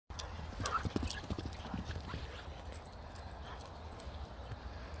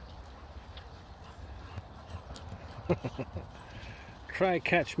Try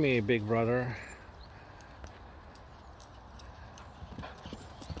catch me, big brother.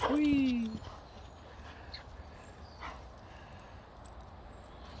 Whee!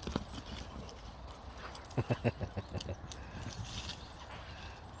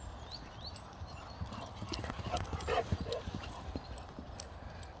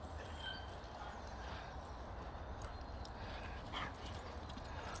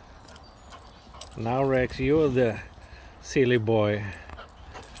 Now Rex, you're the silly boy.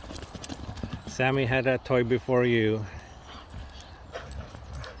 Sammie had that toy before you.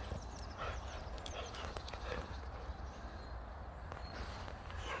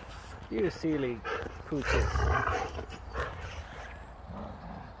 You silly pooches.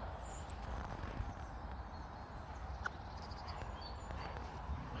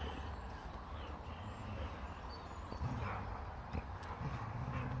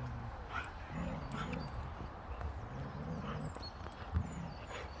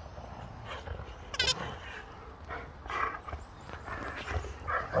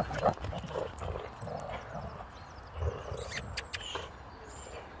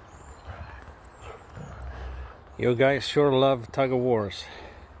 You guys sure love tug of wars.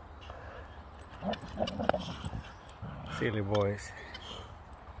 Silly boys.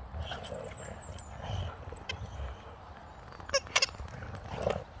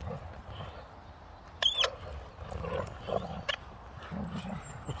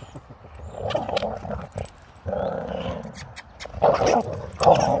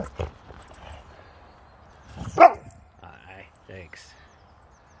 Aye, thanks.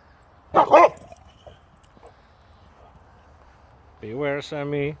 Beware,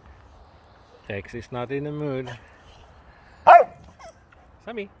 Sammie. Tex is not in the mood.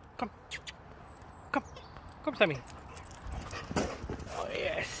 Sammie, come. Come. Come, Sammie. Oh,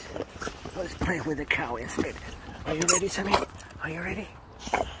 yes. Let's play with the cow instead. Are you ready, Sammie? Are you ready?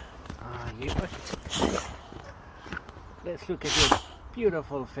 You Let's look at your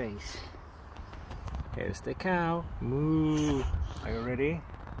beautiful face. Here's the cow. Moo. Are you ready?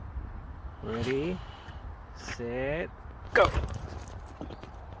 Ready, set, go.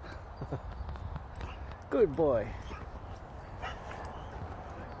 Good boy.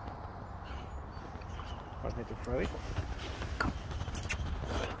 Want me to throw it? Come.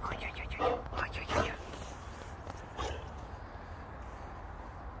 Oh, yeah, yeah, yeah. Oh, yeah, yeah, yeah.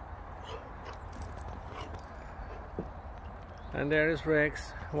 And there is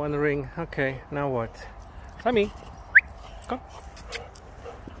Rex wondering, okay, now what? Sammie, come.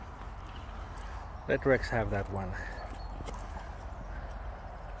 Let Rex have that one.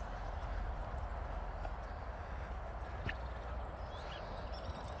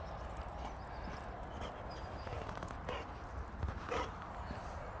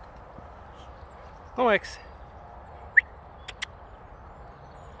 Oh, Rex.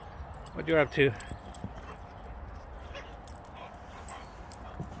 What you up to?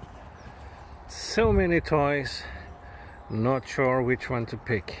 So many toys, not sure which one to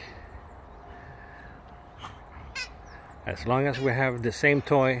pick. As long as we have the same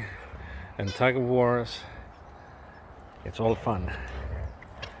toy and tug of wars, it's all fun.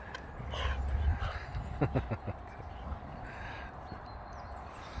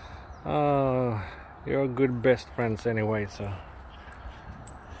 Oh, you're good best friends anyway, so.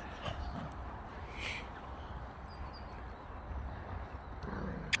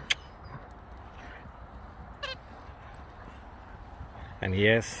 And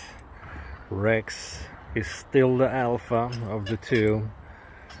yes, Rex is still the alpha of the two.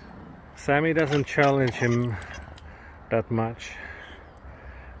 Sammie doesn't challenge him that much,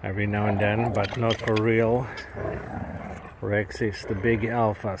 every now and then, but not for real. Rex is the big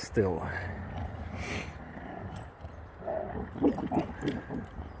alpha still.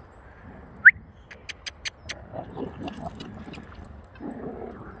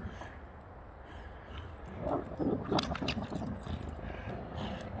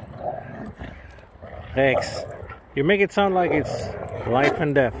 Rex, you make it sound like it's life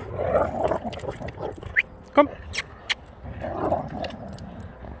and death. Come.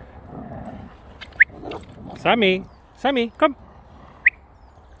 Sammie, Sammie, come.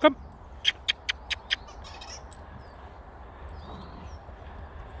 Come.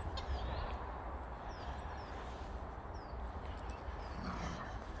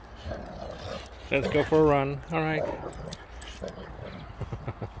 Let's go for a run. All right.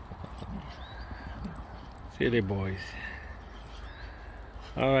 Silly boys.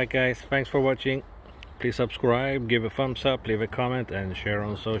 Alright guys, thanks for watching. Please subscribe, give a thumbs up, leave a comment and share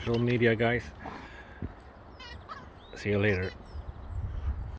on social media guys. See you later.